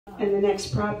and the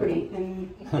next property,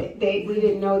 and we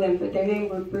didn't know them, but their name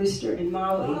were Brewster and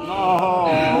Molly.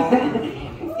 Oh.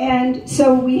 And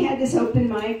so we had this open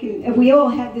mic, and we all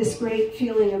had this great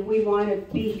feeling of we want to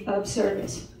be of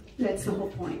service. That's the whole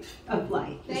point of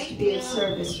life, is to be of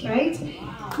service, right?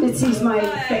 Mitzi's my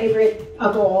favorite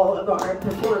of all of our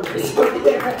performers over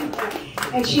there.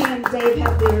 And she and Dave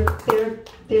have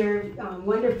their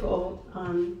wonderful,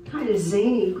 kind of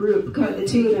zany group, the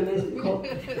two of them, is called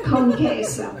Con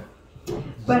Queso.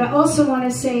 But I also want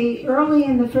to say, early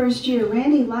in the first year,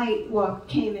 Randy Light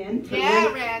came in.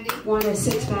 Randy. Won a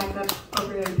six-pack up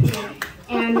over there.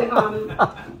 And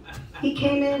he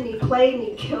came in and he played and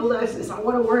he killed us. He said, I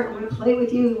want to work, I want to play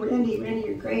with you. Randy,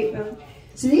 you're great.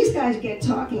 So these guys get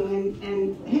talking,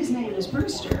 and his name is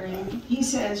Brewster, and he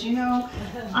says, you know,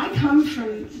 I come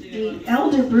from the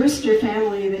elder Brewster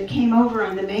family that came over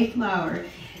on the Mayflower,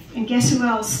 and guess who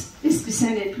else is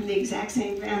descended from the exact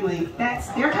same family? That's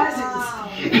their cousins.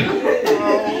 Isn't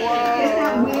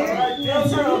that weird?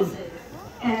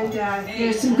 And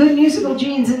there's some good musical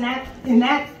genes in that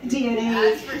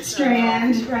DNA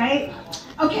strand, right?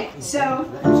 Okay, so,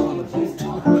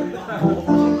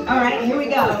 all right, here we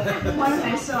go. One of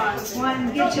my songs.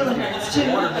 One, Give Chili Hearts. Two.